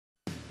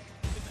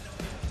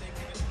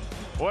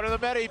One of the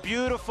many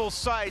beautiful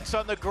sights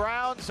on the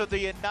grounds of the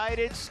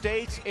United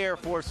States Air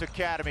Force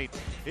Academy.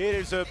 It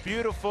is a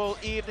beautiful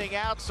evening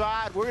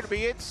outside. We're going to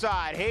be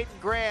inside. Hayden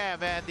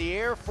Graham and the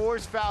Air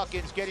Force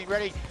Falcons getting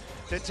ready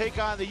to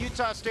take on the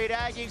Utah State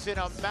Aggies in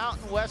a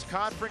Mountain West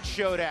Conference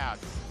showdown.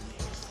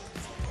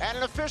 And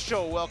an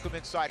official welcome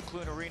inside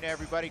Clune Arena,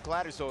 everybody.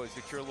 Glad as always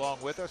that you're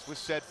along with us. With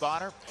Sed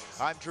Bonner,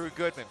 I'm Drew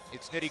Goodman.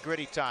 It's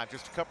nitty-gritty time.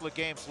 Just a couple of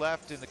games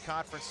left in the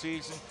conference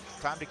season.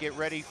 Time to get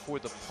ready for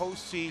the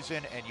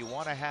postseason, and you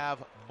want to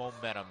have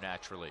momentum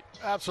naturally.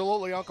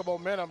 Absolutely, Uncle.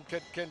 Momentum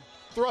can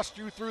thrust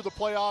you through the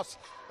playoffs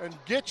and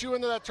get you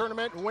into that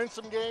tournament and win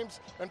some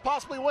games and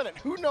possibly win it.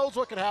 Who knows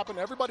what can happen?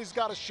 Everybody's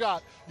got a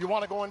shot. You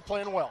want to go in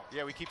playing well.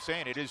 Yeah, we keep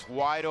saying it is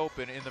wide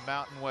open in the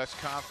Mountain West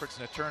Conference,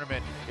 and the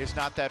tournament is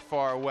not that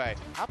far away.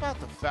 How about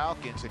the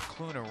Falcons at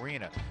Clune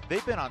Arena?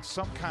 They've been on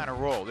some kind of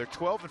roll. They're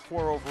 12-4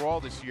 overall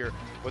this year,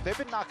 but they've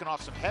been knocking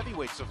off some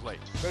heavyweights of late.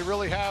 They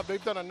really have.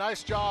 They've done a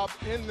nice job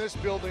in this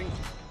building,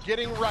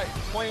 getting right,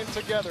 playing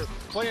together,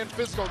 playing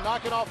physical,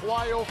 knocking off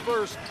YO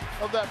first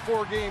of that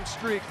 4-game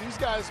streak. These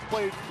guys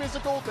played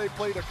physical. They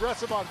played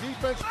aggressive on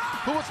defense.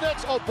 Who was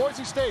next? Oh,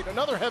 Boise State,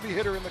 another heavy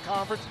hitter in the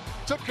conference.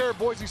 Took care of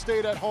Boise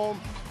State at home,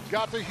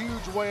 got the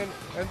huge win,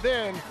 and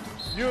then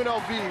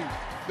UNLV,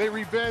 they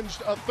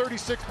revenged a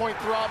 36-point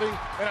throbbing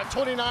and a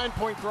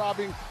 29-point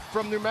throbbing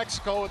from New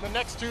Mexico. And the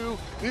next two,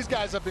 these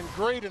guys have been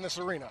great in this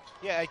arena.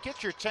 Yeah, it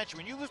gets your attention.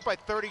 When you lose by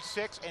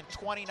 36 and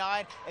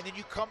 29, and then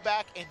you come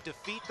back and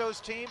defeat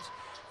those teams,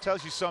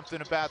 tells you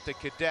something about the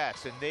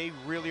Cadets, and they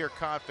really are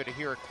confident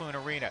here at Clune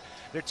Arena.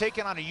 They're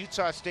taking on a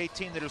Utah State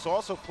team that is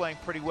also playing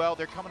pretty well.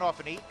 They're coming off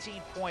an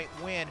 18-point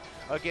win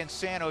against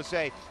San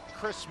Jose.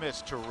 Chris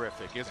Smith's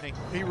terrific, isn't he?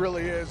 He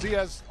really is. He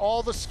has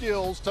all the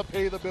skills to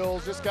pay the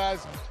bills. This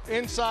guy's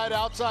inside,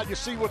 outside. You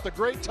see with the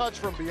great touch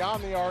from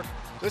beyond the arc,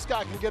 this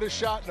guy can get a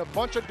shot in a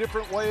bunch of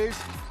different ways.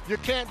 You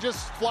can't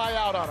just fly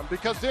out on him,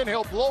 because then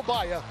he'll blow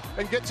by you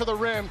and get to the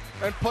rim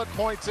and put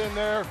points in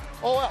there.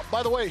 Oh,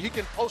 by the way, he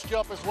can post you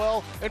up as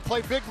well and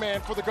play big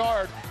man for the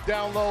guard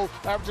down low.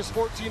 Averages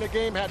 14 a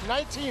game, had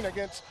 19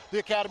 against the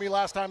Academy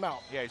last time out.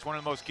 Yeah, he's one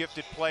of the most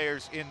gifted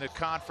players in the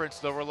conference.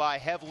 They'll rely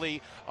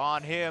heavily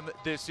on him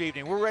this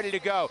evening. We're ready to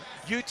go.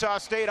 Utah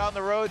State on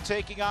the road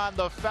taking on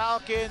the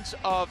Falcons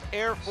of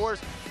Air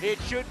Force. It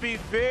should be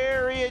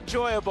very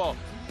enjoyable.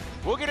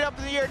 We'll get up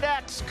in the air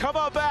next. Come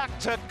on back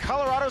to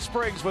Colorado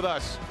Springs with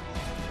us.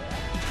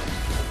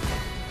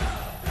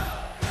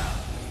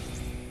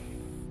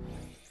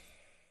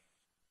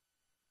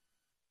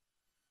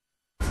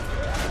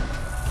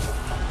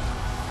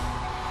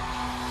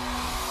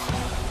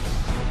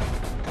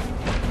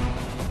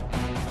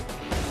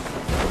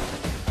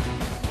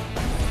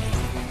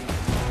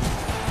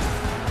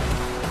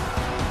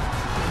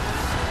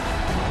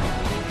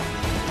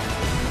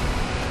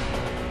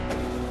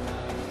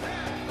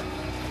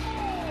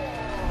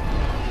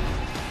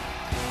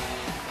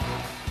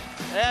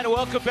 And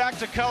welcome back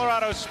to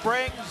Colorado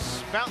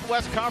Springs. Mountain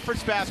West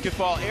Conference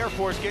basketball. Air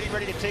Force getting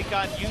ready to take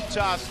on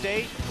Utah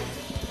State.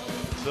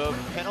 The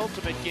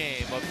penultimate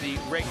game of the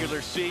regular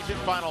season.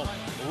 Final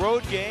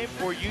road game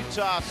for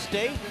Utah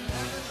State.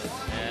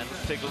 And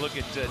let's take a look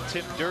at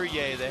Tim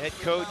Duryea, the head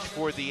coach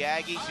for the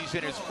Aggies. He's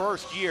in his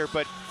first year,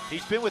 but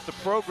he's been with the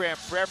program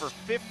forever,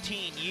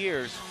 15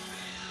 years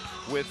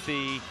with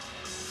the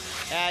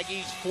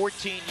Aggies,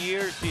 14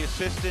 years, the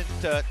assistant,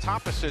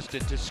 top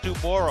assistant to Stu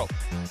Morrow.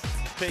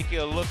 Take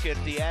a look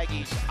at the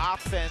Aggies'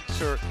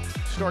 offense, or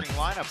starting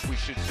lineup, we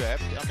should say.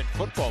 I'm in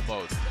football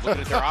mode.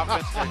 Looking at their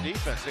offense and their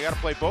defense. They got to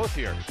play both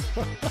here.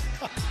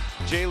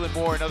 Jalen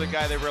Moore, another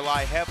guy they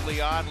rely heavily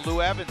on.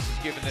 Lou Evans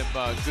is giving them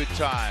good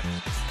times.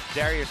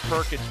 Darius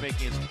Perkins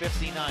making his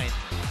 59th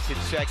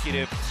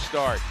consecutive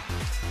start.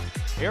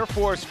 Air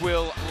Force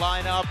will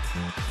line up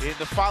in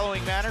the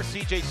following manner: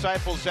 C.J.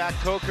 Seifel, Zach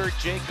Coker,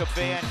 Jacob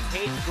Van,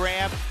 Hayden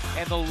Graham,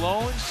 and the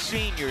lone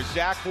senior,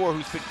 Zach Moore,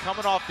 who's been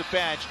coming off the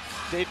bench.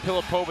 Dave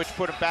Pilipovich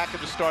put him back in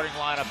the starting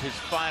lineup, his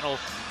final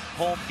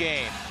home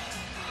game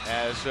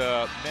as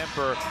a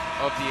member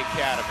of the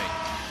Academy.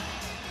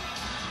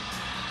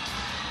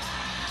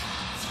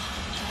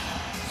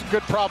 It's a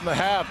good problem to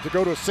have, to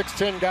go to a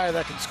 6'10" guy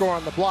that can score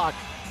on the block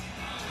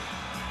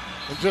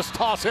and just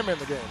toss him in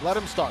the game. Let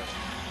him start.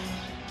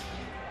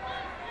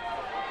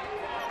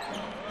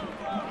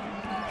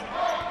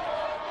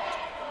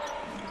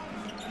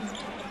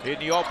 In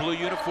the all-blue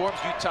uniforms,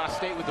 Utah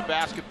State with the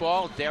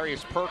basketball,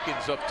 Darius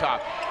Perkins up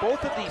top.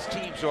 Both of these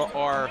teams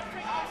are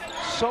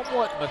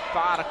somewhat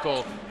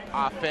methodical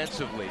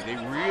offensively. They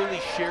really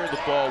share the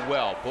ball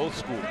well, both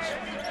schools.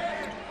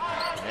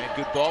 And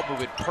good ball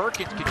movement.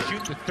 Perkins can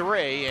shoot the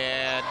three,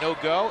 and no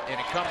go. And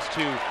it comes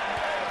to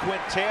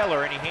Quinn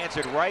Taylor, and he hands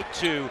it right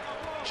to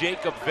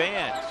Jacob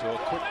Van. So a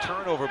quick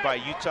turnover by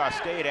Utah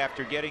State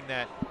after getting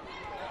that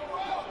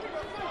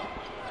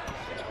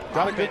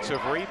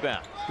offensive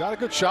rebound. Got a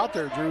good shot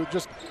there, Drew.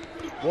 Just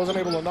wasn't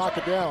able to knock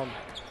it down.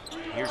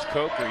 Here's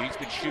Coker. He's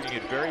been shooting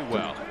it very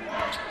well.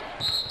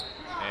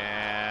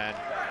 And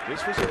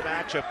this was a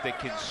matchup that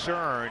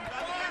concerned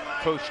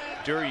Coach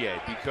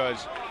Duryea,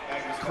 because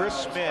Chris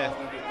Smith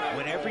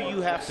whenever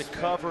you have to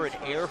cover an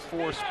Air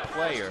Force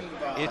player,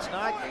 it's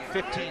not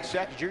 15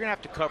 seconds. You're going to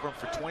have to cover him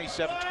for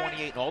 27,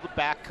 28, and all the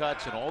back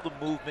cuts and all the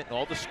movement and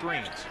all the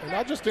screens. And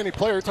not just any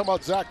player. You're talking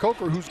about Zach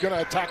Coker, who's going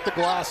to attack the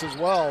glass as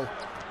well.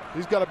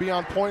 He's got to be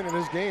on point in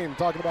his game.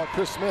 Talking about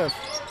Chris Smith.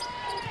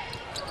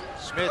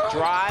 Smith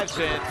drives,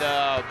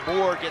 and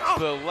Moore gets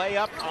the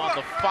layup on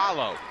the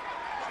follow.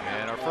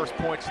 And our first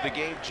points of the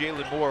game,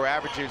 Jalen Moore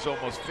averages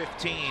almost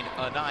 15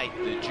 a night,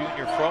 the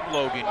junior from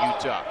Logan,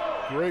 Utah.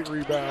 Great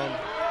rebound.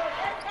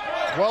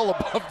 Well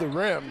above the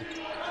rim.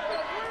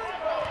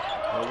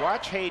 Now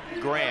watch Hayden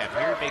Graham.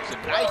 Here makes a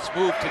nice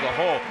move to the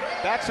hole.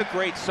 That's a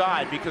great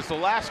sign, because the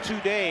last 2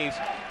 days,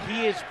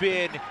 he has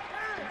been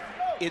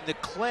in the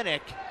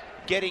clinic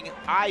getting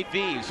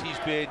IVs. He's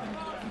been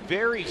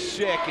very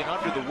sick and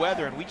under the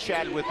weather, and we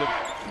chatted with him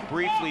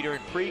briefly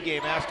during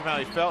pregame, asked him how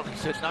he felt, and he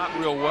said not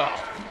real well.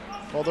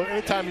 Although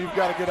anytime you've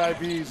got to get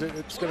IVs,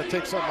 it's going to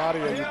take something out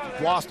of you.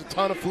 You've lost a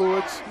ton of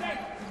fluids.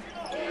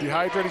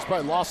 Dehydrated, he's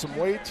probably lost some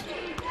weight.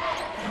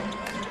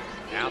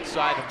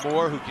 Outside of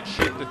Moore, who can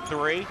shoot the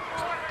three,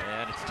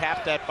 and it's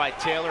tapped at by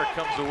Taylor. It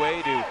comes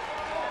away to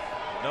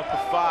number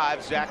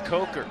 5, Zach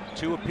Coker.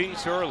 2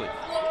 apiece early.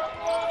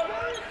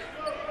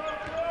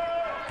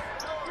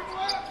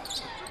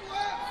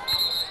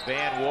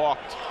 Van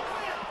walked,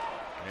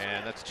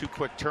 and that's 2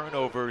 quick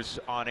turnovers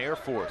on Air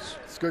Force.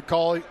 It's a good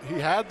call. He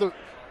had the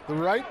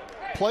right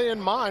play in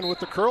mind with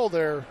the curl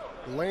there.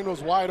 The lane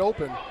was wide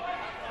open,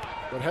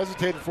 but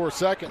hesitated for a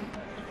second.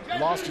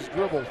 Lost his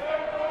dribble.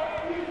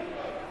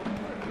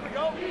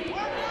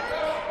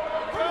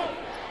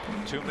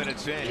 2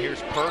 minutes in,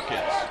 here's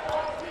Perkins.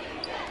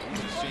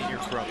 He's a senior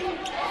from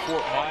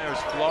Fort Myers,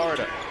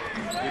 Florida.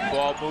 Good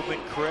ball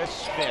movement. Chris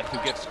Smith, who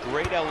gets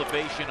great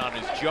elevation on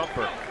his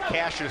jumper,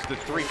 cashes the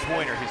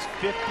three-pointer, his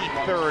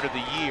 53rd of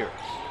the year.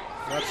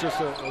 That's just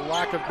a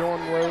lack of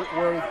knowing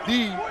where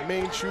the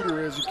main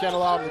shooter is. You can't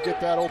allow him to get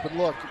that open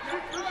look.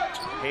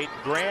 Hayden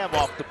Graham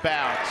off the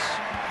bounce.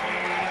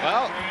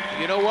 Well,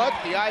 you know what?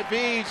 The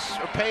IVs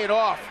are paying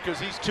off,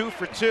 because he's 2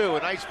 for 2. A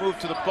nice move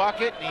to the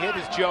bucket, and he hit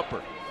his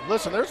jumper.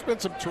 Listen, there's been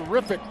some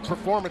terrific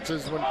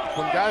performances when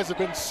guys have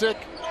been sick,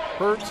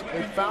 hurt.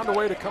 They've found a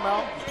way to come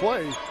out and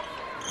play.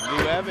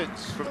 Lou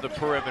Evans from the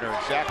perimeter.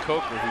 Zach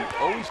Coker, who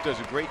always does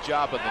a great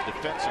job on the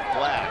defensive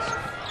glass,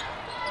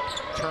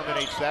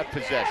 terminates that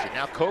possession.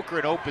 Now Coker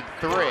an open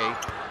 3.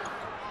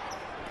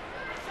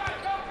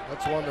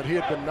 That's one that he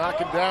had been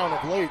knocking down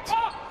of late.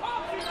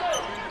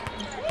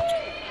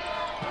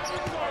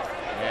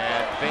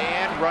 And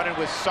Van running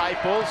with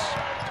Seipels.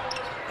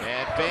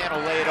 And Van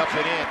will lay it up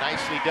and in.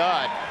 Nicely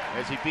done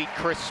as he beat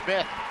Chris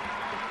Smith.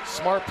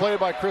 Smart play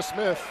by Chris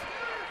Smith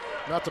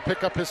not to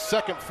pick up his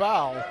 2nd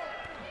foul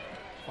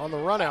on the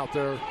run out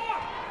there.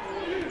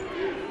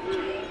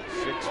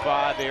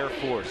 6'5" Air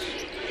Force.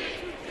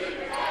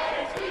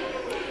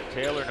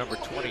 Taylor, number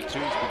 22,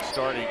 has been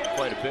starting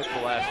quite a bit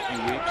the last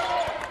few weeks.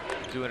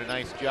 Doing a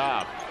nice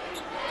job.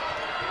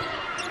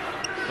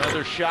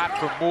 Another shot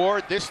for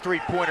Moore. This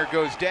three-pointer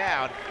goes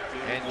down.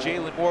 And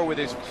Jalen Moore with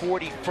his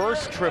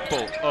 41st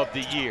triple of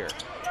the year.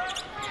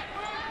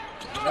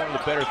 He's one of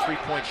the better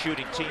three-point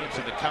shooting teams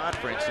in the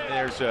conference. And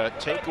there's a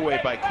takeaway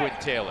by Quinn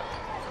Taylor,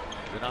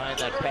 denying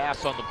that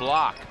pass on the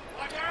block.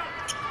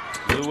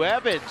 Lou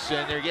Evans,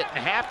 and they're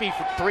getting happy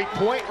from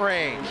three-point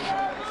range.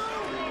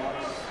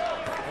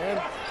 And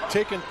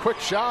taking quick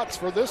shots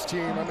for this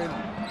team. I mean,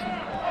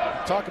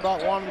 talk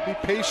about wanting to be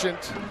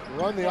patient,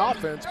 run the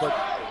offense, but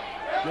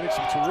getting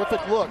some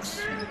terrific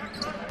looks.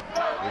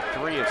 With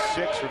 3 of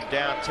 6 from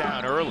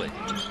downtown early.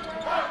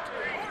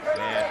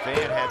 And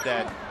Van had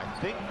that, I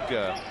think,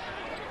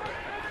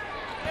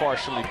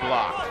 partially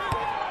blocked.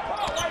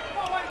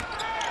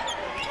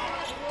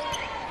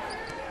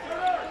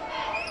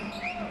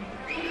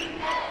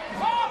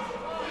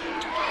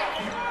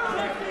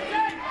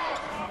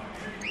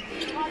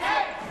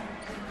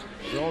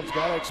 Jones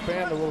got to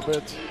expand a little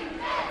bit.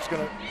 It's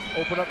going to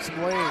open up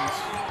some lanes.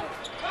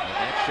 And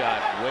that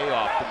shot way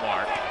off the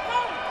mark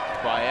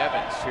by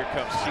Evans. Here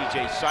comes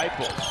C.J.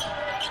 Seipels.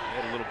 He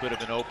had a little bit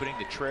of an opening.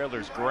 The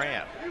trailer's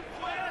Graham.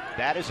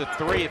 That is a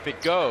 3 if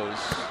it goes,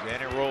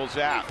 and it rolls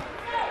out.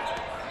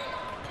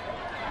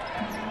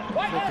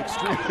 Looked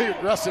extremely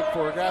aggressive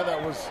for a guy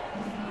that was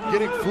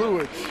getting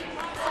fluids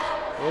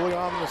early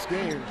on in this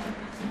game.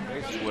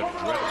 Basically what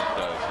adrenaline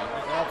does, isn't it?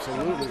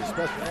 Absolutely,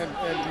 especially and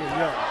being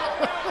young.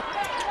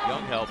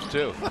 Young helps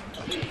too.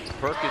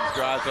 Perkins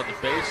drives on the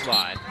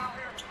baseline,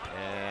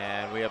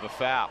 and we have a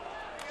foul.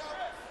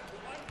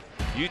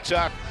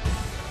 Utah.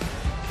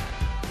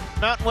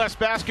 Mountain West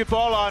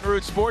basketball on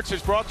Root Sports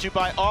is brought to you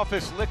by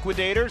Office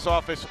Liquidators.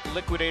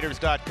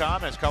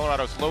 OfficeLiquidators.com has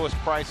Colorado's lowest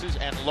prices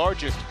and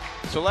largest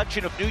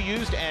selection of new,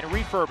 used, and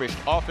refurbished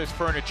office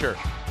furniture.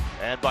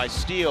 And by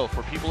Steel,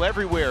 for people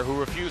everywhere who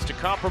refuse to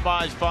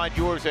compromise. Find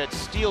yours at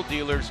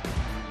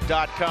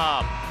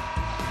SteelDealers.com.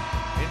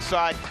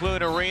 Inside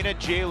Clune Arena,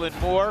 Jalen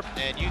Moore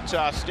and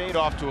Utah State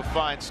off to a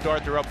fine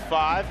start. They're up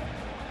 5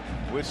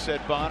 with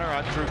Seth Bonner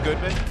on Drew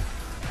Goodman.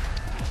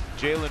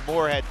 Jalen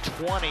Moore had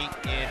 20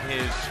 in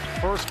his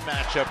first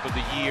matchup of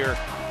the year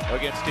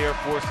against Air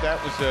Force.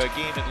 That was a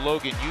game in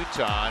Logan,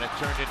 Utah, and it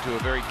turned into a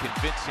very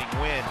convincing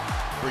win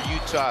for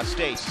Utah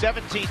State.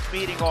 17th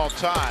meeting all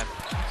time,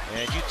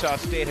 and Utah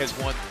State has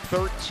won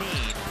 13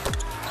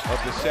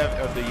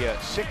 of the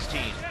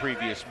 16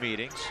 previous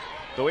meetings.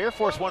 Though Air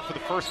Force won for the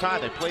first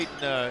time, they played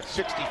in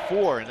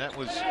 64, and that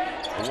was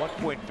a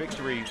 1-point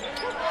victory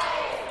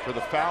for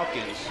the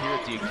Falcons here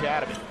at the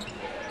Academy.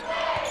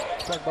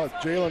 Talk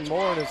about Jalen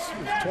Moore and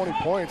his 20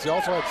 points. He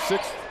also had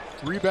 6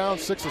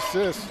 rebounds, 6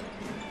 assists.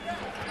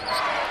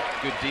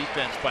 Good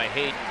defense by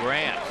Hayden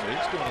Grant. So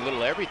he's doing a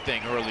little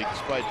everything early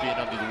despite being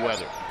under the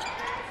weather.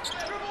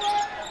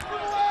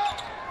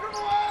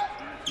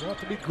 You don't have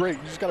to be great.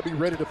 You just got to be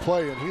ready to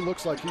play, and he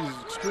looks like he's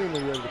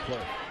extremely ready to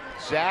play.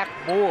 Zach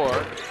Moore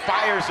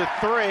fires a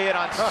 3, and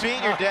on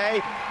senior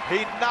day,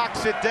 he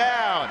knocks it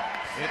down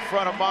in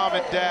front of mom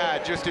and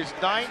dad. Just his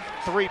 9th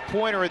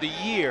three-pointer of the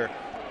year,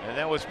 and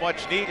that was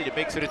much needed. It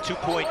makes it a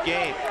 2-point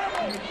game.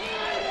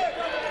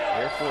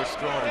 Air Force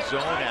throwing a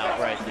zone out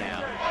right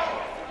now.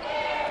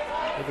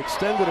 They've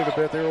extended it a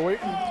bit. They were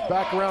waiting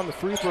back around the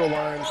free throw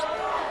line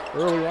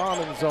earlier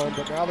on in the zone,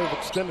 but now they've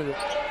extended it.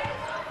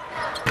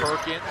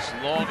 Perkins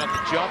long on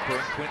the jumper,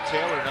 and Quinn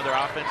Taylor another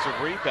offensive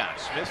rebound.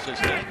 Smith says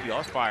thank you,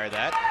 I'll fire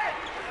that.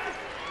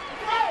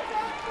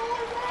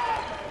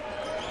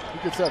 He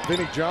gets that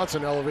Vinnie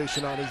Johnson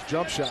elevation on his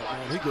jump shot,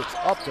 man. He gets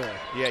up there.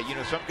 Yeah, you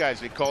know, some guys,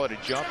 they call it a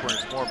jumper and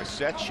it's more of a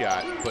set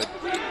shot, but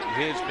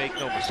his, make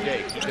no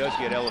mistake, he does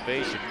get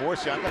elevation. Moore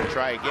said, I'm going to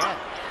try again.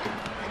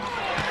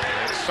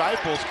 And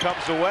Seipels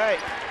comes away.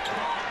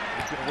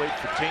 He's going to wait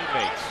for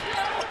teammates.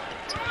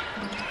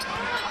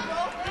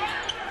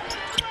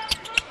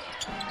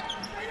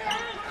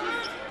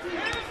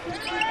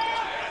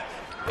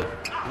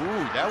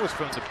 Ooh, that was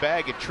from the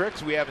bag of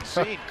tricks we haven't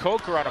seen.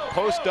 Coker on a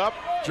post-up.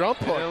 Jump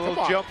hook. A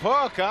little jump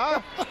hook, huh?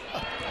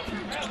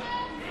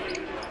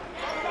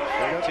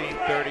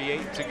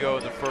 13:38 to go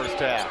in the first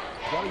half.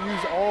 Got to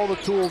use all the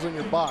tools in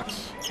your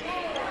box.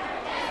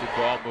 Good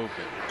ball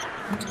movement.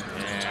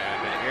 And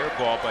an air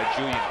ball by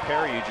Julian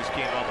Perry, who just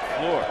came on the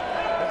floor.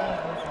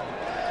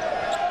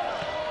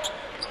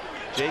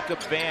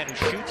 Jacob Van, who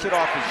shoots it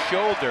off his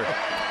shoulder,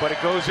 but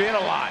it goes in a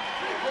lot.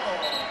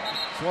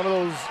 It's one of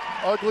those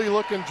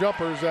ugly-looking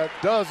jumpers that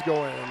does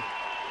go in.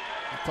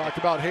 We talked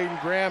about Hayden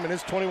Graham and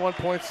his 21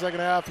 points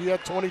second half. He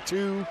had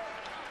 22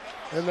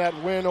 in that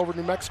win over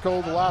New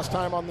Mexico the last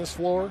time on this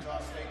floor.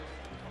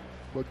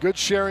 But good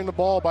sharing the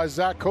ball by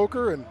Zach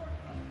Coker and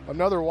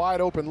another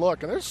wide open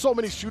look. And there's so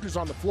many shooters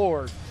on the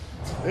floor.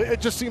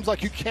 It just seems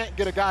like you can't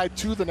get a guy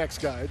to the next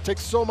guy. It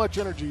takes so much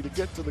energy to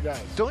get to the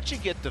guys. Don't you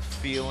get the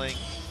feeling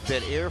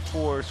that Air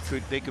Force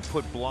could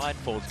put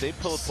blindfolds? Dave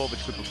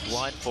Pilipovich could put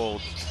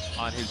blindfolds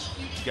on his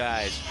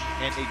guys,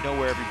 and they know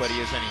where everybody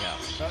is anyhow.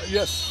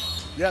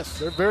 Yes,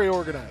 they're very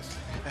organized.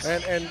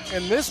 And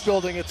in this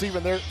building, it's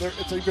even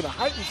it's even a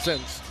heightened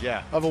sense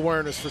of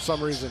awareness for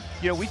some reason.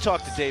 You know, we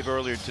talked to Dave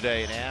earlier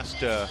today and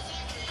asked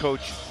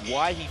Coach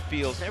why he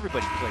feels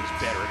everybody plays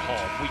better at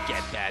home. We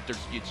get that.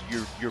 It's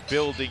your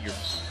building, you're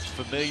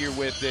familiar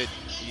with it,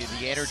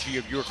 the energy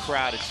of your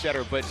crowd,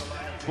 etc. But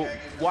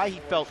why he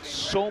felt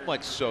so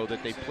much so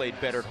that they played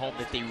better at home,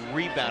 that they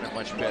rebounded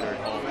much better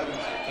at home.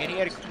 And he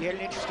had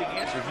an interesting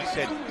answer. He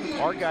said,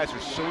 our guys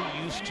are so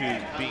used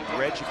to being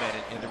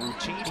regimented, and the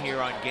routine here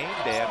on game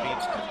day, I mean,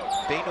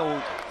 they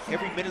know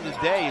every minute of the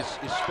day is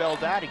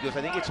spelled out. He goes,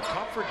 I think it's a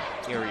comfort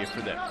area for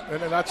them.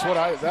 And that's what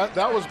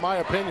that was my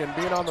opinion.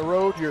 Being on the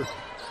road, you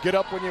get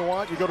up when you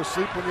want, you go to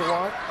sleep when you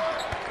want.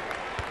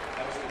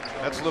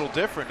 That's a little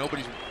different.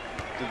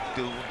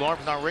 The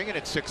alarm's not ringing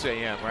at 6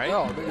 a.m., right?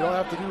 No, you don't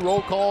have to do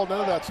roll call,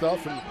 none of that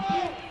stuff. And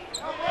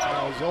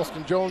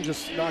Elston Jones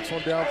just knocks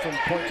one down from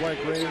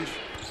point-blank range.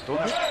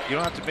 You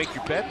don't have to make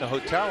your bed in the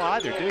hotel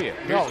either, do you?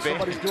 No,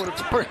 somebody's doing it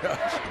for you.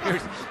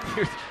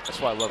 That's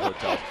why I love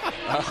hotels.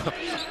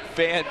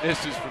 Van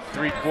misses from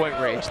three-point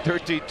range.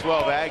 13-12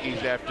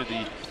 Aggies after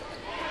the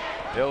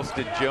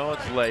Elston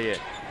Jones lay-in.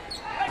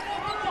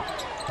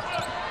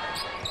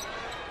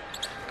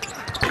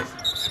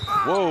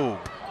 Whoa.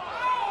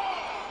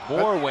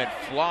 Moore went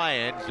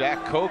flying.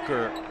 Zach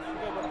Coker.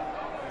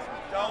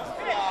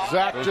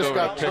 Zach just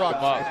got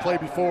trucked the play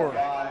before.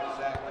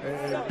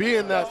 And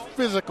being that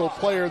physical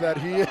player that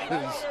he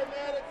is,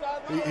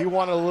 he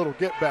wanted a little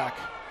get back.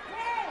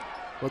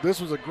 But this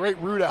was a great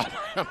route out.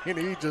 I mean,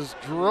 he just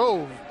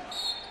drove.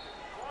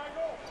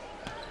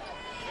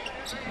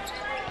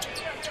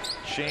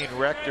 Shane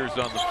Rector's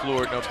on the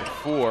floor, number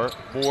 4.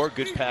 Moore,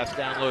 good pass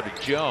down low to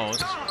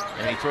Jones.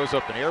 And he throws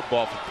up an air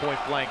ball from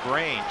point-blank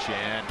range.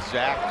 And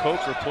Zach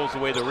Coker pulls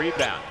away the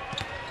rebound.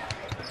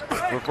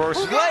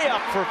 Reverse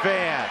layup for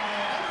Van.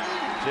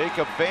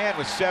 Jacob Van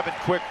with 7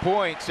 quick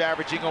points,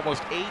 averaging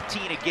almost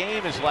 18 a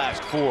game his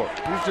last 4.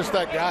 He's just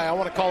that guy. I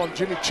want to call him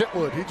Jimmy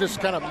Chitwood. He just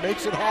kind of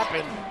makes it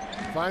happen,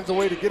 finds a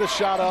way to get a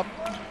shot up.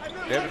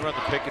 They haven't run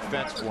the picket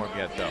fence for him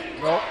yet, though.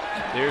 Nope.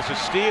 There's a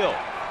steal.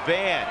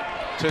 Van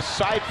to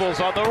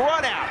Seipels on the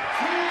run out.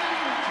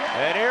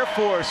 And Air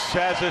Force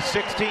has a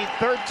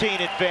 16-13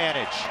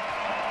 advantage.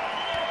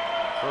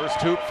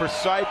 First hoop for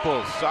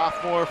Seipels,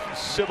 sophomore from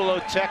Cibolo,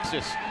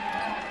 Texas.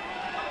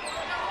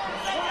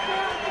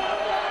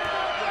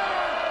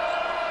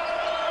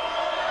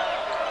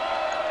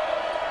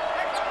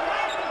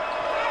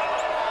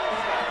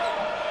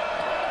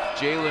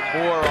 Jalen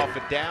Moore off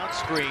a down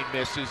screen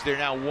misses. They're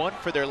now 1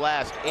 for their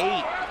last 8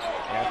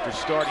 after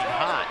starting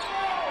hot.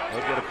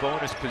 They'll get a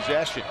bonus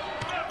possession.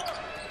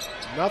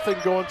 Nothing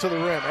going to the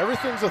rim.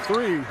 Everything's a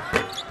 3.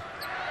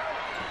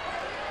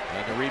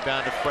 And the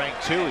rebound to Frank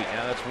Tui.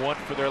 Now that's 1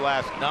 for their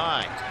last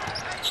 9.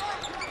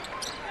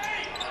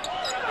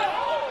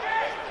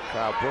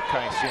 Kyle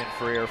Brookheis in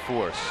for Air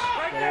Force.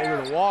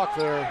 Over the walk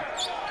there.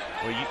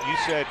 Well, you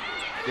said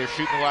they're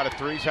shooting a lot of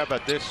 3s. How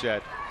about this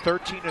set?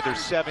 13 of their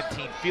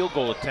 17 field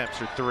goal attempts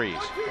are 3s.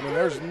 I mean,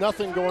 there's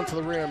nothing going to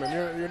the rim,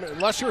 and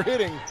unless you're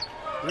hitting,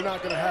 you're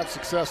not going to have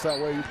success that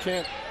way. You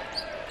can't.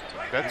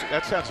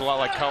 That sounds a lot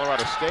like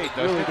Colorado State,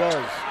 doesn't it? Really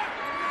does.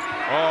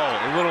 Oh,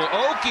 a little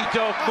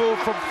okey-doke move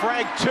from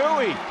Frank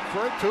Tui.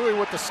 Frank Tui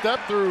with the step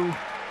through.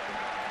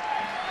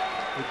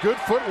 The good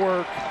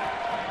footwork.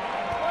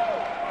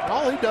 And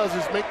all he does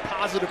is make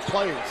positive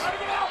plays.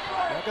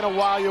 Not going to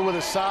wow you with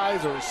his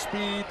size or his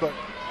speed, but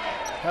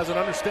has an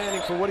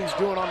understanding for what he's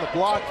doing on the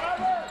block.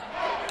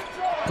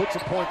 Put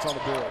some points on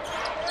the board.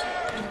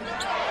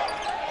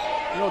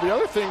 You know, the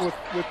other thing with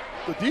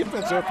the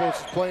defense Air Force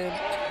is playing,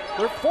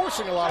 they're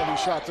forcing a lot of these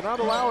shots. They're not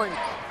allowing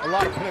a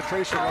lot of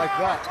penetration like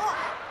that.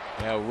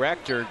 Now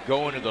Rector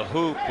going to the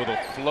hoop with a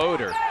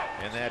floater,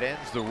 and that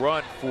ends the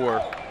run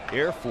for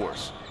Air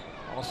Force.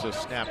 Also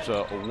snaps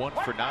a 1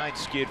 for 9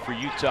 skid for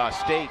Utah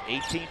State.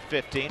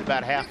 18-15,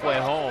 about halfway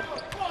home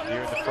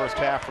here in the first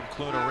half from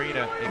Clune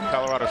Arena in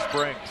Colorado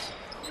Springs.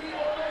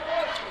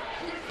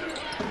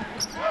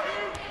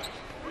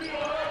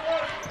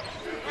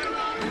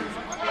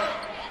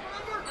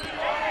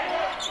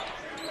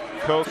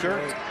 Coker,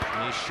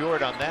 and he's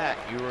short on that.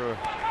 You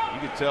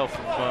could tell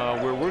from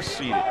where we're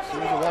seated. He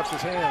left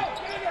his hand.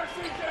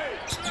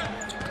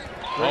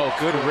 Oh,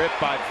 good rip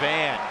by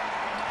Van.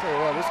 Tell you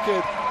what, this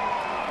kid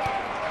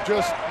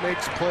just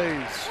makes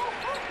plays.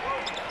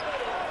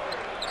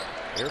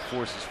 Air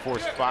Force has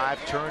forced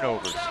 5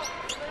 turnovers.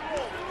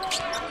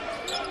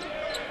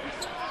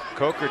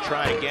 Coker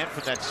trying again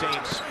from that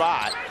same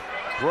spot.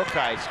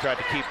 Brookheis tried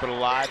to keep it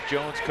alive.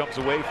 Jones comes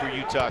away for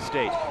Utah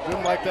State.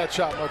 Didn't like that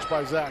shot much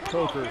by Zach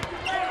Coker.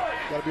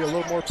 Got to be a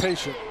little more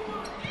patient.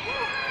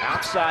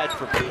 Outside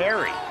for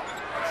Perry.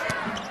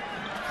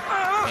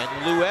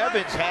 And Lou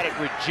Evans had it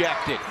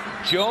rejected.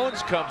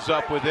 Jones comes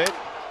up with it.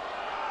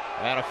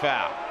 And a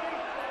foul.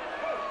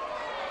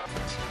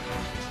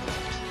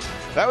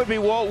 That would be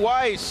Walt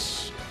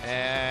Weiss.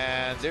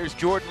 And there's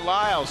Jordan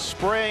Lyles.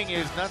 Spring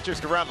is not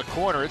just around the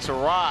corner, it's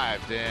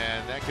arrived.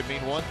 And that could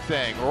mean one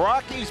thing.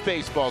 Rockies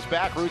baseball's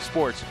back. Root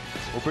Sports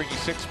will bring you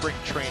 6 spring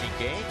training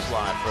games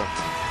live from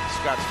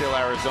Scottsdale,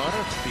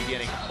 Arizona,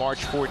 beginning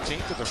March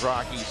 14th as the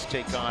Rockies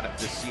take on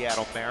the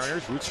Seattle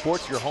Mariners. Root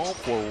Sports, your home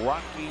for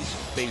Rockies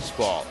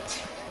baseball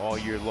all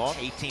year long.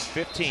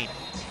 18-15,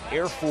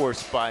 Air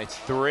Force by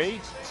 3.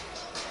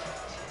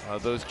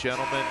 Those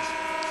gentlemen,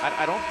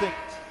 I don't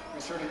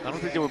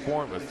think they were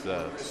born with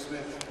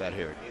that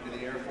hair.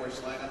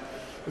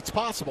 It's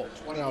possible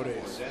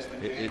nowadays.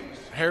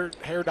 Hair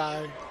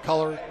dye,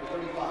 color.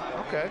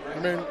 Okay. I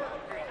mean,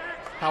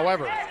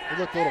 however, it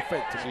looked a little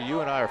fake to So me.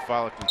 you and I are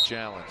follically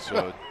challenged.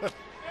 So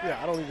yeah,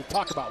 I don't even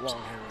talk about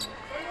long hair anymore.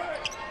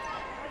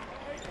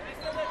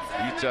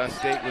 Utah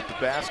State with the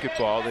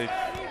basketball. They've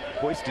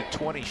hoisted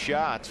 20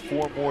 shots,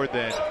 4 more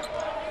than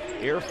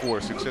Air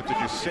Force, except they're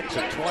just 6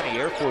 of 20.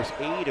 Air Force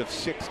 8 of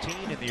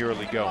 16 in the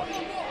early going.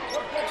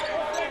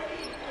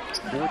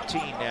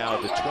 14 now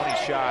of the 20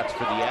 shots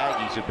for the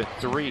Aggies have been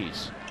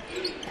 3s.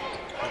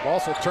 They've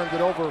also turned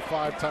it over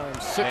 5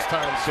 times, 6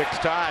 times. 6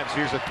 times.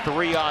 Here's a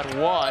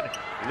 3-on-1.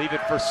 Leave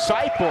it for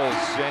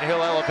Seipels, and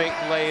he'll elevate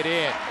and lay it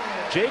in.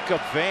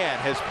 Jacob Van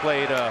has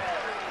played a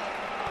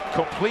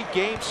complete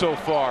game so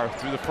far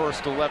through the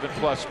first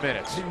 11-plus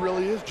minutes. He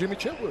really is Jimmy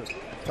Chitwood.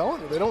 I'm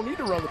telling you, they don't need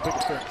to run the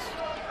picket fence.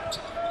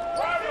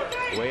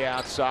 Way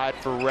outside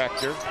for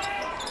Rector.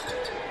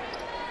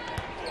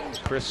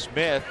 Chris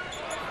Smith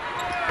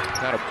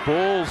kind of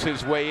bulls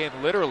his way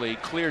in, literally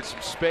cleared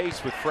some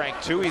space with Frank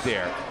Tui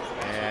there.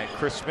 And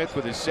Chris Smith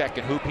with his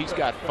second hoop, he's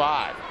got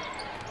 5.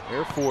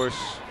 Air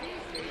Force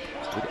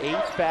with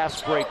 8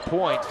 fast break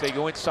points. They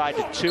go inside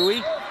to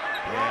Tui,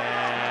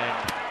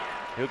 and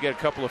he'll get a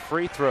couple of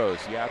free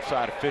throws. The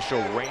outside official,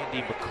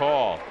 Randy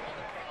McCall,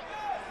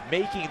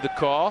 making the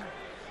call.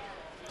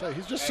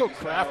 He's just so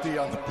crafty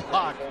on the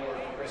block.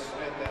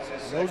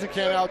 He knows he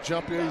can't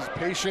out-jump you. He's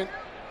patient.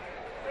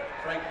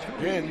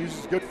 Again,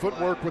 uses good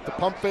footwork with the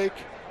pump fake.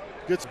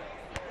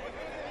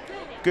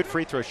 Good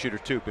free throw shooter,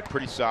 too. Been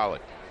pretty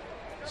solid.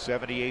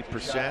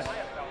 78%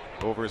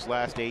 over his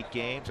last 8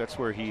 games. That's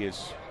where he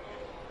is.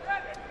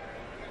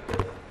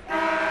 Went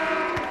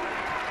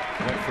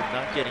from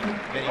not getting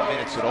many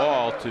minutes at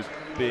all to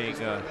being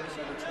a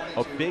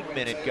big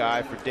minute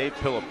guy for Dave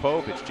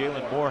Pilipovich.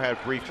 Jalen Moore had a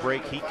brief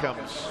break. He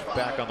comes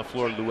back on the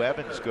floor. Lou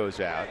Evans goes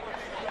out.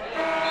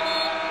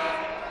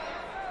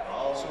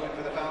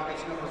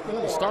 In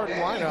the starting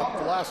lineup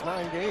the last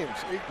 9 games,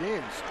 8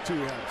 games, 2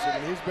 hands. I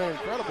mean, he's been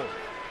incredible.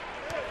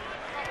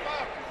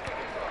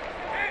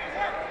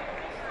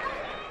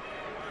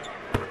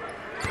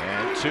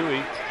 And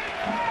Tui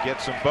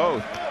gets them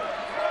both.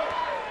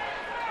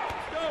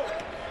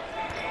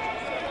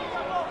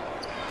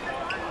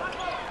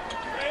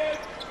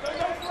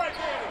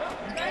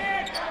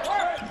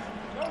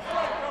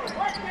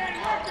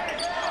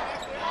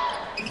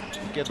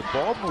 again, the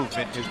ball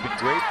movement has been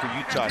great for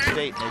Utah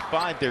State, and they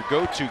find their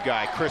go-to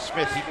guy, Chris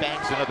Smith. He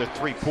bangs another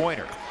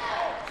three-pointer.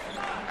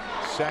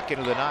 Second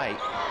of the night.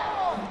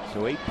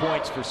 So 8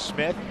 points for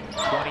Smith,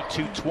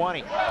 22-20.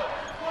 You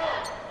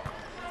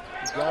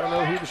got to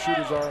know who the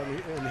shooters are,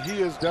 and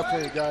he is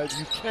definitely a guy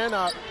you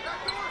cannot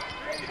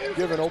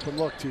give an open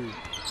look to.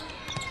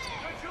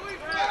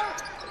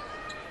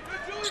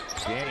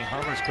 Danny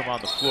Hummer's come on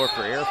the floor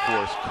for Air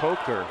Force.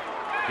 Coker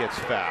gets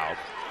fouled.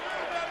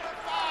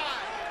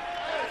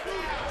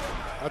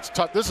 That's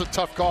tough. This is a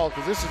tough call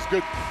because this is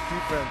good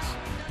defense.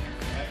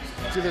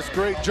 See this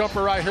great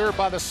jumper right here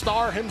by the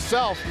star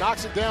himself.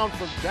 Knocks it down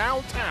from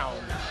downtown.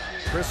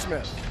 Chris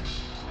Smith.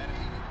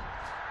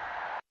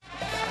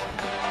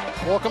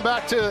 Welcome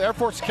back to Air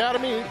Force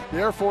Academy. The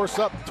Air Force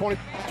up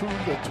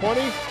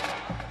 22-20.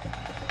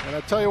 And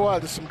I tell you what,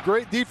 there's some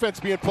great defense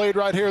being played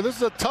right here. This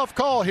is a tough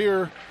call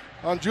here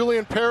on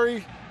Julian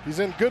Perry. He's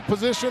in good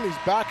position. He's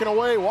backing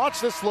away. Watch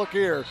this look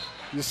here.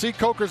 You see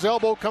Coker's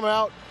elbow come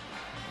out.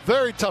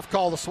 Very tough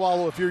call to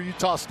swallow if you're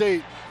Utah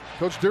State.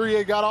 Coach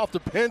Duryea got off the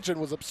bench and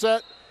was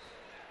upset.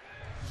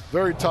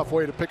 Very tough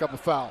way to pick up a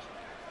foul.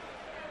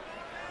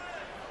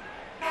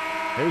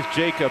 There's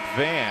Jacob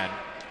Van.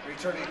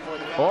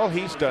 All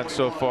he's done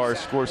so far is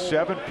score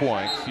 7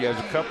 points. He has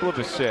a couple of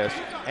assists,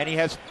 and he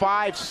has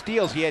 5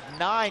 steals. He had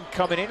 9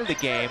 coming into the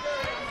game.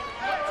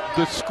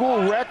 The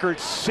school record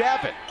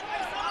 7.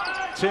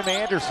 Tim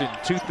Anderson,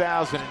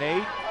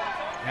 2008.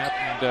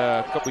 Happened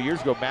a couple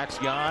years ago. Max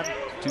Jan,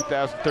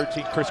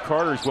 2013. Chris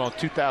Carter as well in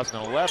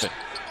 2011.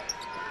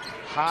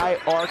 High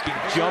arcing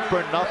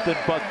jumper, nothing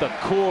but the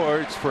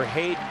chords for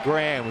Hayden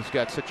Graham, who's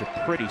got such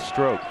a pretty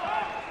stroke.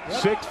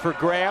 6 for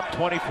Graham,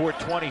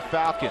 24-20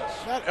 Falcons.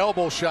 That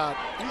elbow shot,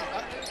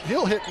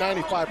 he'll hit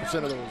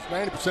 95% of those,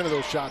 90% of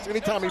those shots.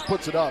 Anytime he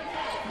puts it up,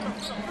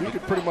 you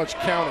could pretty much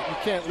count it. You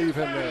can't leave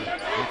him there.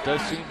 It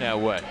does seem that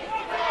way.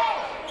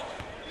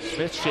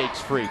 Smith shakes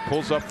free,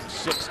 pulls up from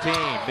 16.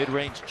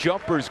 Mid-range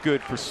jumper's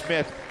good for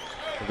Smith,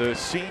 the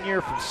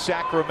senior from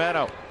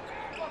Sacramento.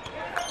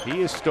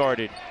 He has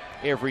started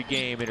every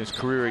game in his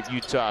career at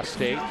Utah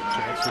State.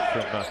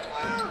 Transferred from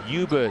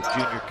Yuba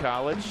Junior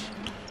College.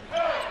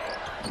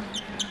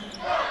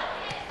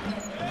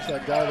 He's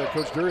that guy that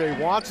Coach Duryea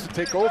wants to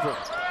take over.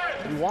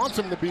 He wants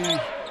him to be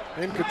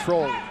in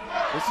control.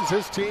 This is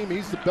his team.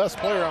 He's the best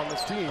player on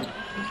this team.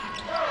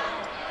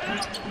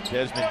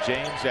 Desmond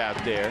James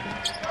out there.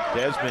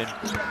 Desmond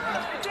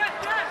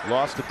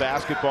lost the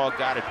basketball,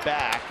 got it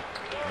back,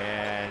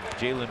 and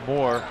Jalen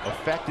Moore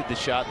affected the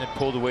shot and then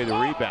pulled away the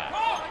rebound.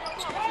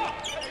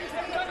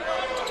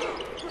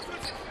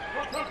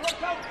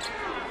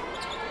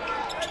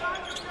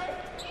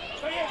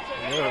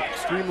 They're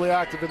extremely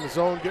active in the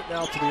zone, getting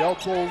out to the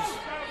elbows,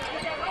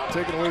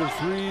 taking away the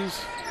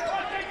threes.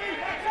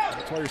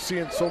 That's why you're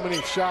seeing so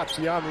many shots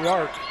beyond the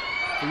arc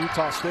for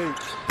Utah State.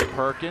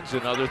 Perkins,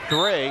 another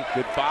 3.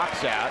 Good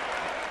box out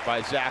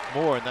by Zach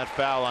Moore, and that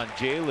foul on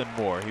Jalen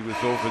Moore. He was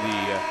over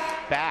the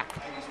back.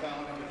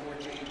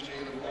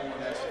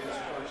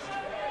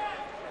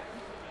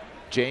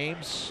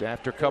 James,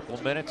 after a couple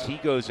of minutes, he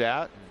goes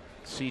out.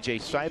 C.J.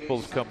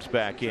 Seipels comes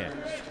back in.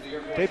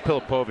 Dave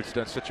Pilipovic's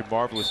done such a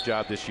marvelous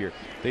job this year.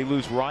 They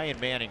lose Ryan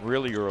Manning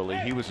really early.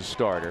 He was a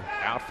starter,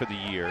 out for the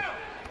year.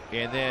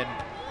 And then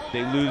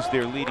they lose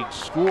their leading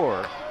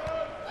scorer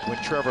when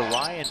Trevor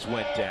Lyons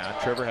went down.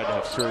 Trevor had to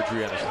have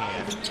surgery on his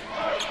hand.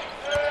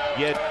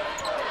 Yet,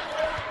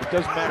 it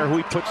doesn't matter who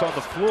he puts on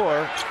the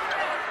floor.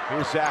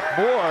 Here's Zach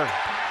Moore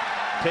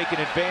taking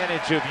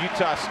advantage of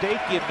Utah State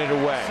giving it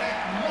away.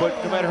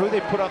 But no matter who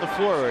they put on the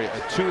floor,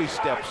 a Tui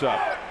steps up.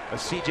 A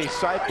C.J.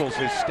 Seipels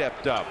has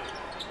stepped up.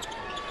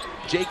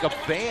 Jacob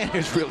Van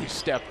has really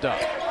stepped up.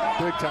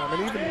 Big time,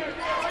 and even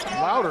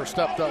Louder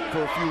stepped up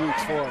for a few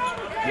weeks for him.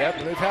 Yep.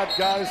 And they've had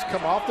guys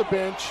come off the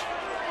bench.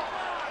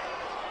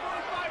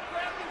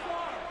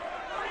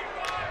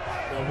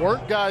 There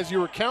weren't guys you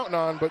were counting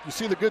on, but you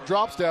see the good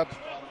drop step.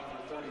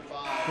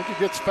 I think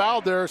he gets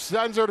fouled there,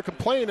 stands there to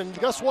complain, and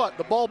guess what?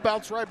 The ball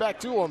bounced right back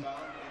to him.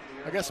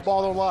 I guess the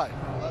ball don't lie.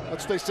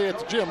 That's what they say at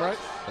the gym, right?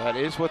 That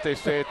is what they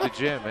say at the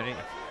gym. And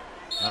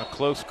on a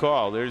close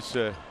call, there's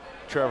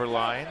Trevor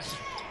Lyons.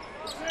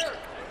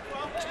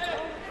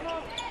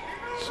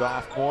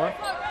 Sophomore.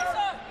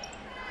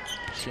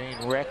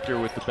 Shane Rector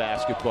with the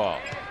basketball.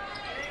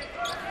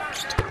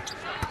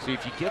 See,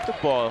 if you get the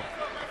ball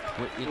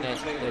in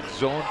that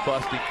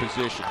zone-busting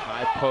position,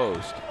 high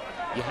post,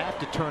 you have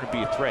to turn and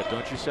be a threat,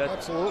 don't you, Seth?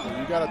 Absolutely.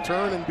 You got to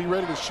turn and be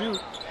ready to shoot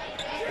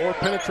or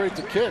penetrate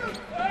the kick.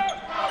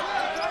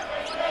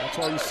 That's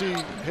why you see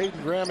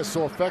Hayden Graham is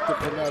so effective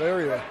from that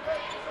area.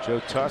 Joe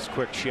Tuss,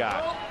 quick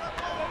shot.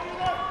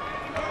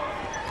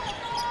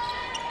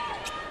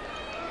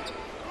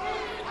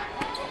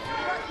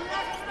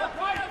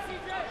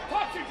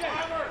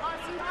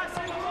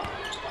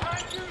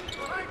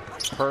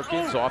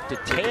 Perkins off to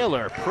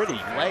Taylor. Pretty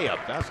layup.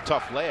 That's a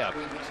tough layup.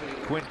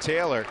 Quinn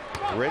Taylor,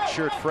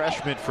 redshirt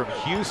freshman from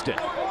Houston.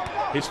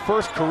 His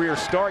first career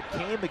start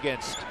came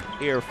against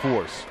Air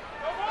Force.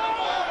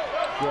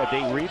 He had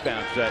 8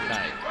 rebounds that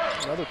night.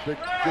 Another big,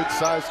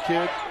 good-sized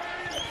kid.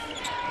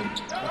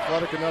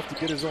 Athletic enough to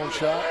get his own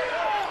shot.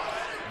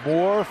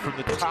 Moore from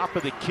the top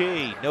of the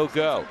key, no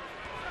go.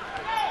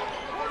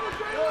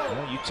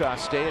 Well, Utah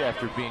State,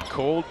 after being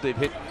cold, they've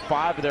hit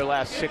 5 of their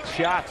last 6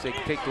 shots. They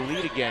can take the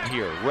lead again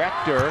here.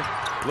 Rector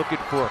looking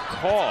for a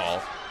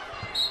call,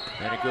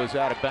 and it goes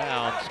out of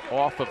bounds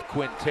off of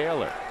Quinn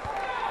Taylor.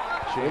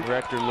 Shane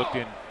Rector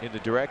looking in the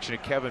direction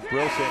of Kevin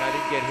Brill, saying, I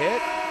didn't get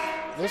hit.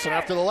 Listen,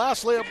 after the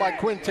last layup by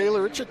Quinn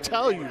Taylor, it should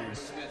tell you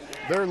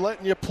they're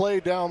letting you play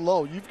down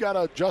low. You've got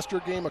to adjust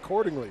your game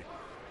accordingly.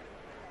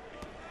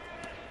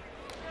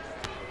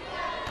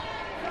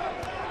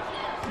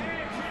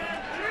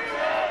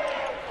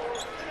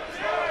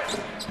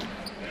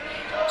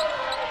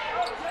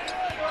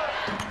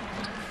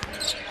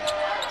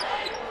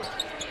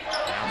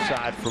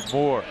 Outside for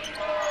Moore.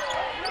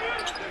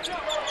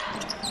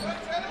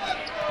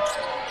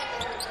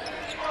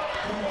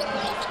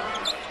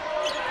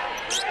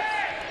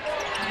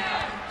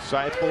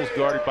 Seipels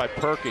guarded by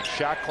Perkins.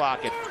 Shot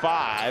clock at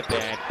 5,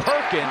 and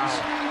Perkins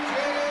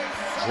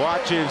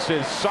watches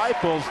as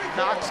Seipels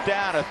knocks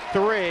down a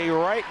 3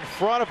 right in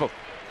front of him.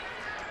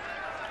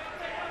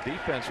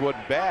 Defense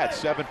wasn't bad.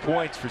 7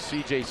 points for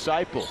C.J.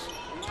 Seipels.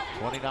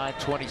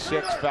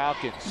 29-26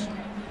 Falcons.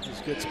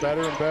 Just gets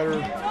better and better.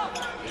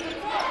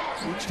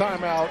 Each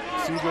time out,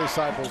 C.J.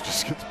 Seipels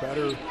just gets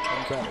better and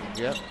better.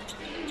 Yep.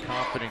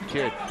 Confident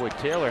kid. Boy,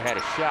 Taylor had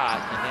a shot,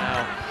 and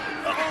now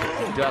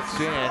he ducks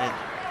in, and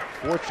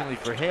fortunately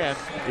for him,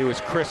 it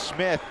was Chris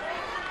Smith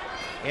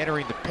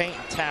entering the paint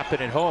and tapping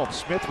it home.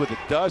 Smith with a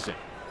dozen.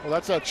 Well,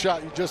 that's that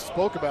shot you just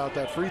spoke about,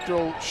 that free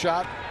throw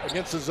shot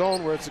against the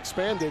zone where it's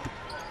expanded.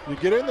 You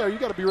get in there, you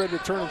got to be ready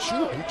to turn and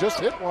shoot. He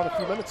just hit one a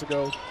few minutes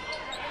ago.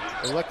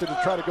 Elected to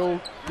try to go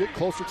get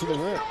closer to the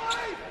rim.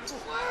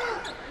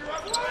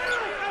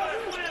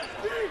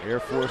 Air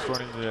Force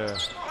running the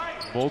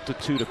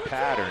multitude of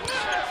patterns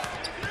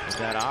in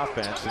that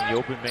offense, and the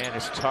open man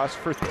is tossed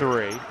for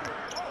 3.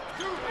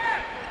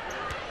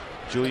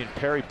 Julian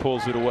Perry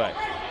pulls it away.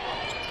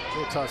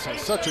 Joe Tuss has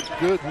such a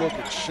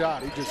good-looking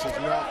shot. He just has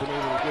not been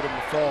able to get him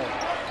to fall.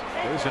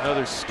 There's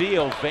another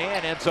steal.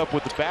 Van ends up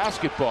with the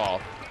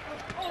basketball,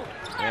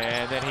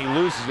 and then he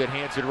loses it,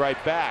 hands it right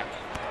back.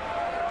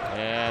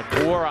 And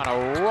Moore on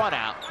a run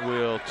out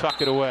will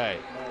tuck it away.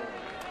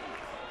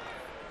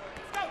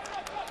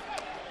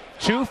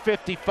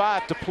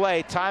 2:55 to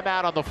play.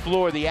 Timeout on the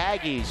floor. The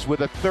Aggies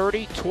with a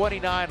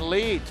 30-29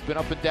 lead. It's been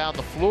up and down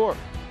the floor.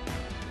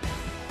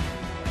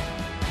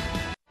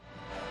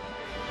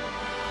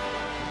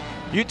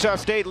 Utah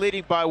State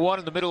leading by 1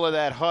 in the middle of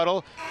that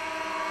huddle.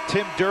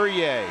 Tim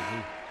Duryea,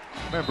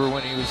 remember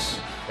when he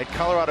was at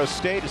Colorado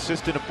State,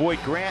 assistant to Boyd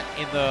Grant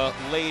in the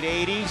late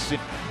 80s.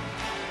 And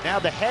now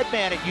the head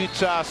man at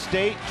Utah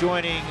State,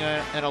 joining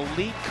an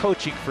elite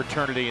coaching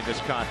fraternity in this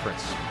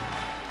conference.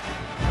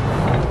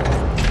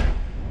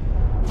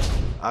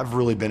 I've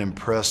really been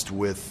impressed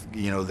with,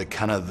 the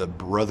kind of the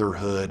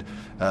brotherhood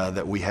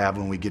that we have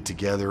when we get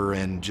together,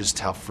 and just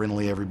how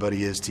friendly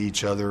everybody is to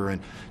each other,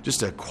 and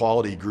just a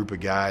quality group of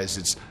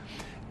guys.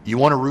 You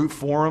want to root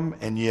for them,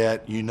 and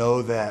yet you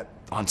know that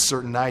on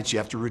certain nights you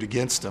have to root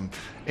against them,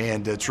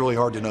 and it's really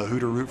hard to know who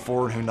to root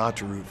for and who not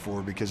to root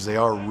for, because they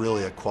are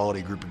really a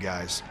quality group of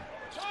guys.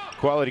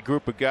 Quality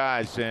group of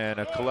guys and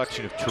a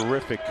collection of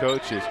terrific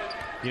coaches.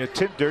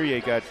 Tim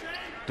Duryea got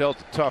dealt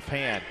a tough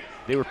hand.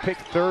 They were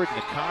picked 3rd in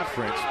the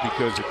conference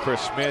because of Chris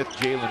Smith,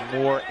 Jalen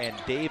Moore, and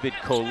David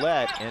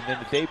Collette. And then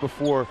the day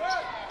before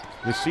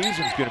the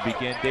season's going to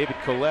begin, David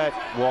Collette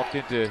walked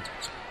into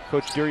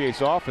Coach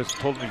Duryea's office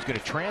and told him he was going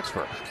to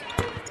transfer.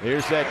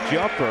 There's that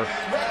jumper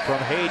from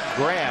Hayden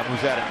Graham,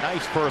 who's had a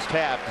nice first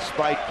half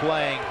despite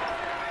playing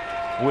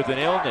with an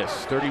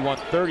illness.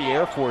 31-30,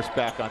 Air Force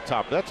back on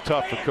top. That's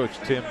tough for Coach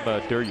Tim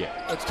Duryea.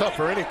 It's tough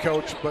for any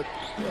coach, but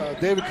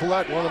David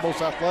Collette, one of the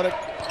most athletic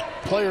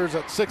players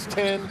at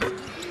 6'10",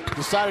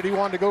 decided he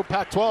wanted to go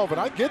Pac-12,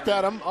 and I get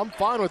that. I'm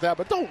fine with that,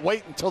 but don't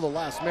wait until the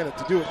last minute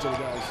to do it to the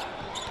guys.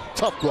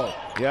 Tough blow.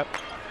 Yep.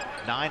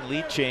 9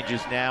 lead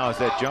changes now as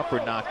that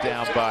jumper knocked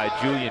down by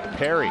Julian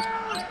Perry.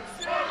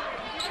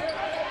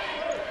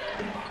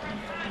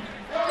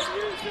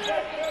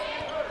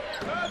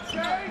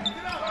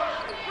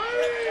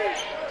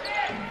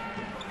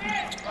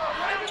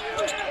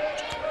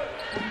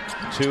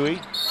 Tui,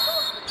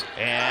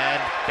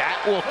 and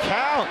that will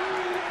count.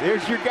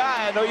 There's your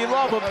guy. I know you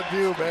love him. I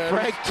do, man.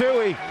 Frank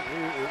Tui.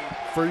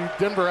 For you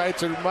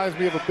Denverites, it reminds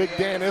me of a big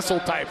Dan Issel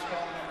type.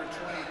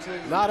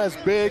 Not as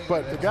big,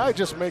 but the guy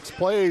just makes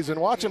plays, and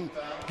watch him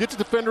get the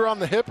defender on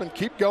the hip and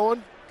keep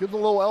going. Give him a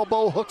little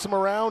elbow, hooks him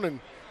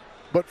around,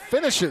 but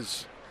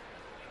finishes.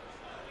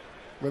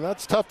 I mean,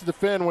 that's tough to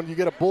defend when you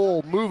get a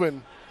bull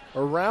moving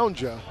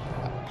around you.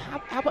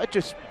 How about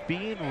just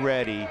being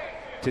ready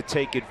to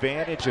take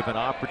advantage of an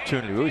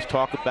opportunity? We always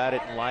talk about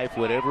it in life,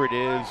 whatever it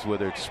is,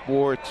 whether it's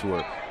sports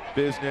or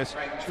business.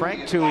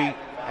 Frank Tui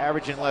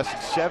averaging less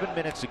than 7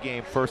 minutes a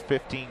game, first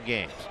 15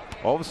 games.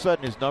 All of a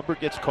sudden his number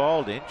gets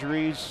called,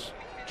 injuries,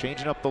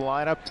 changing up the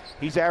lineup.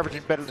 He's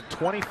averaging better than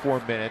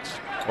 24 minutes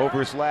over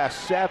his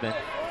last 7.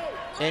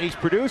 And he's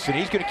producing.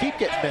 He's going to keep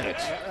getting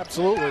minutes.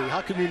 Absolutely.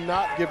 How can you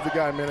not give the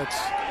guy minutes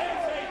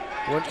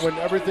when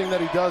everything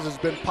that he does has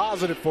been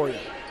positive for you?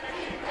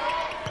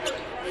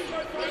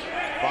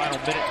 Final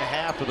minute and a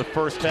half of the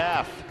first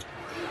half.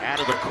 Out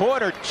of the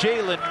corner,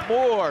 Jalen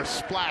Moore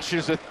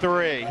splashes a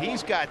three.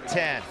 He's got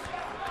 10.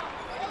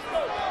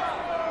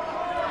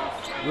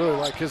 Really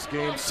like his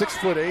game.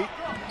 6'8",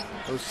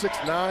 or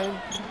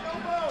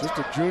 6'9", just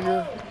a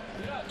junior.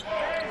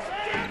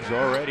 He's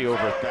already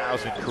over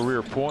 1,000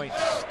 career points.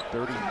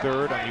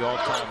 33rd on the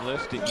all-time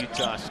list at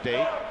Utah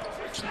State.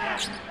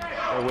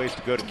 There are ways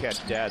to go to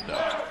catch Dad,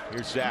 though.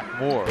 Here's Zach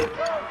Moore,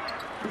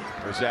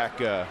 or Zach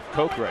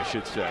Coker, I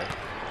should say.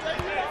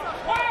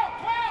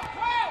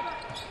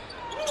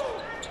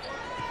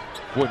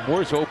 Boy,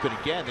 Moore's open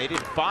again. They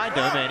didn't find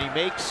him, and he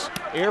makes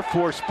Air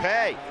Force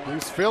pay.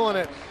 He's feeling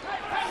it.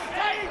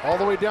 All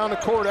the way down the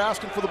court,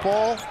 asking for the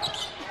ball.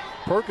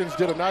 Perkins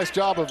did a nice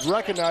job of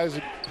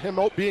recognizing him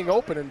being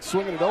open and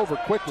swinging it over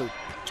quickly.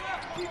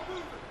 I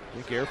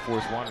think Air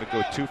Force wanted to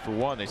go 2 for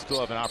 1. They still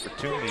have an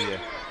opportunity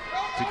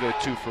to go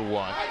 2 for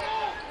 1.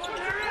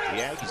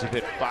 The Aggies have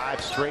hit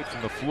 5 straight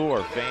from the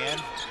floor. Van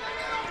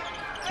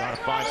trying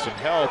to find some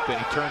help, and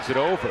he turns it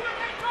over.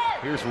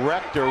 Here's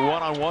Rector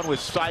one-on-one with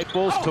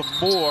Seipels to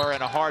Moore,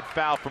 and a hard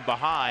foul from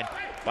behind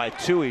by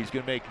Tui. He's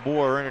going to make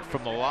Moore earn it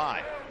from the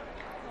line.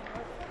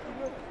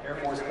 Air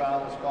Force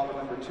foul is called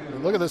number 2.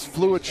 And look at this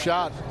fluid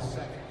shot.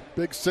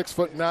 Big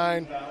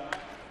 6'9".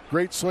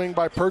 Great swing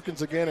by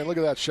Perkins again, and look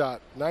at that shot.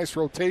 Nice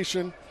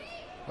rotation.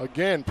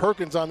 Again,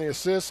 Perkins on the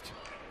assist.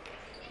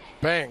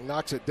 Bang,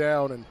 knocks it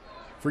down. And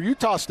for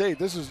Utah State,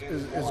 this is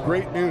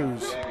great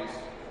news.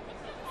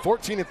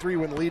 14-3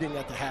 when leading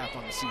at the half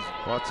on the season.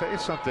 Well, I'll tell you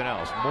something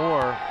else.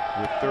 Moore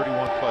with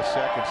 31+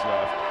 seconds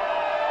left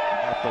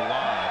at the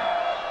line.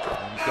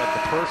 And he's got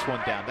the first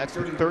one down. That's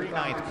the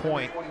 39th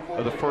point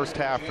of the first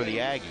half for the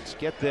Aggies.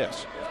 Get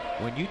this.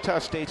 When Utah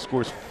State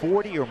scores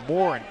 40 or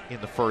more in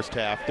the first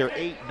half, they're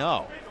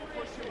 8-0.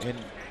 And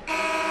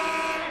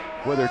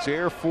whether it's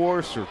Air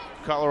Force or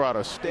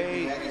Colorado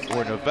State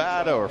or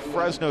Nevada or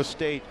Fresno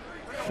State,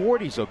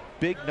 40's a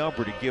big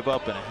number to give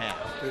up in a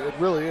half. It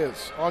really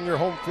is, on your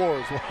home floor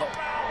as well.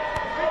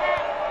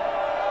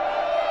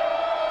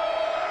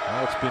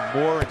 Well, it's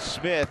been Moore and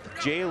Smith.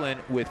 Jalen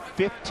with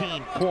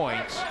 15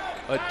 points,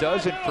 a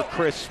dozen for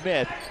Chris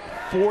Smith,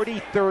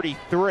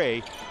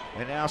 40-33,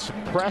 and now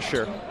some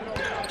pressure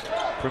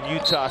from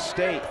Utah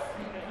State.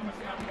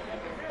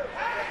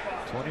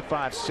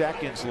 25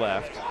 seconds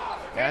left.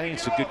 I think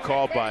it's a good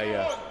call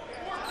by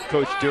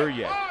Coach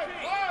Duryea.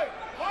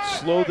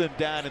 Slow them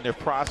down in their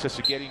process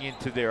of getting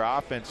into their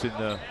offense in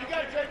the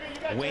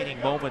waning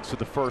moments of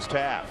the first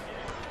half.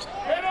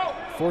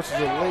 Forces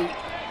a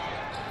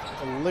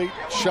late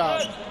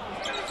shot.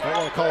 I don't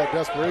want to call it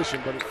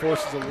desperation, but it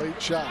forces a late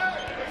shot.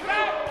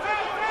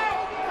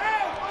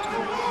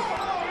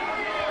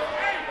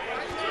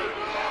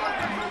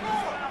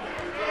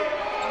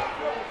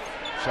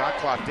 Shot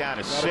clock down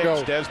to 6.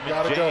 Go.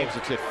 Desmond James,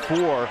 it's at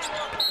 4.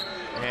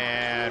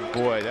 And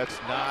boy, that's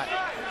not.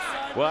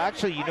 Well,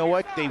 actually, you know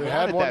what? They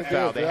wanted that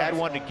foul. They had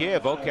one to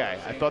give. Okay,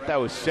 I thought that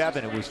was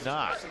 7. It was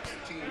not.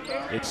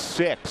 It's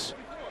 6.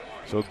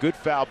 So a good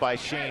foul by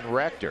Shane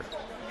Rector.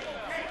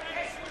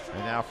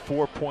 And now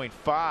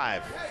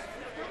 4.5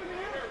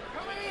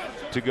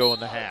 to go in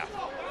the half.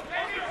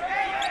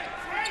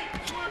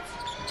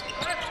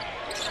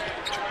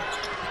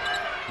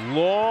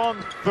 Long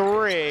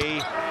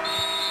 3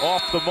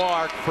 off the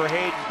mark for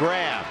Hayden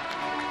Graham.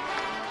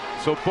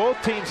 So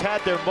both teams had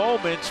their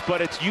moments,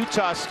 but it's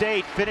Utah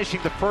State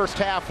finishing the first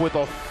half with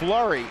a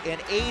flurry, an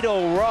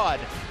 8-0 run.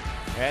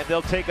 And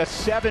they'll take a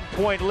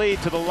 7-point lead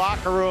to the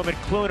locker room at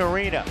Clune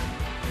Arena.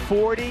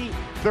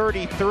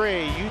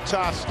 40-33,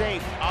 Utah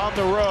State on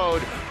the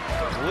road,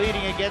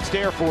 leading against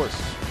Air Force.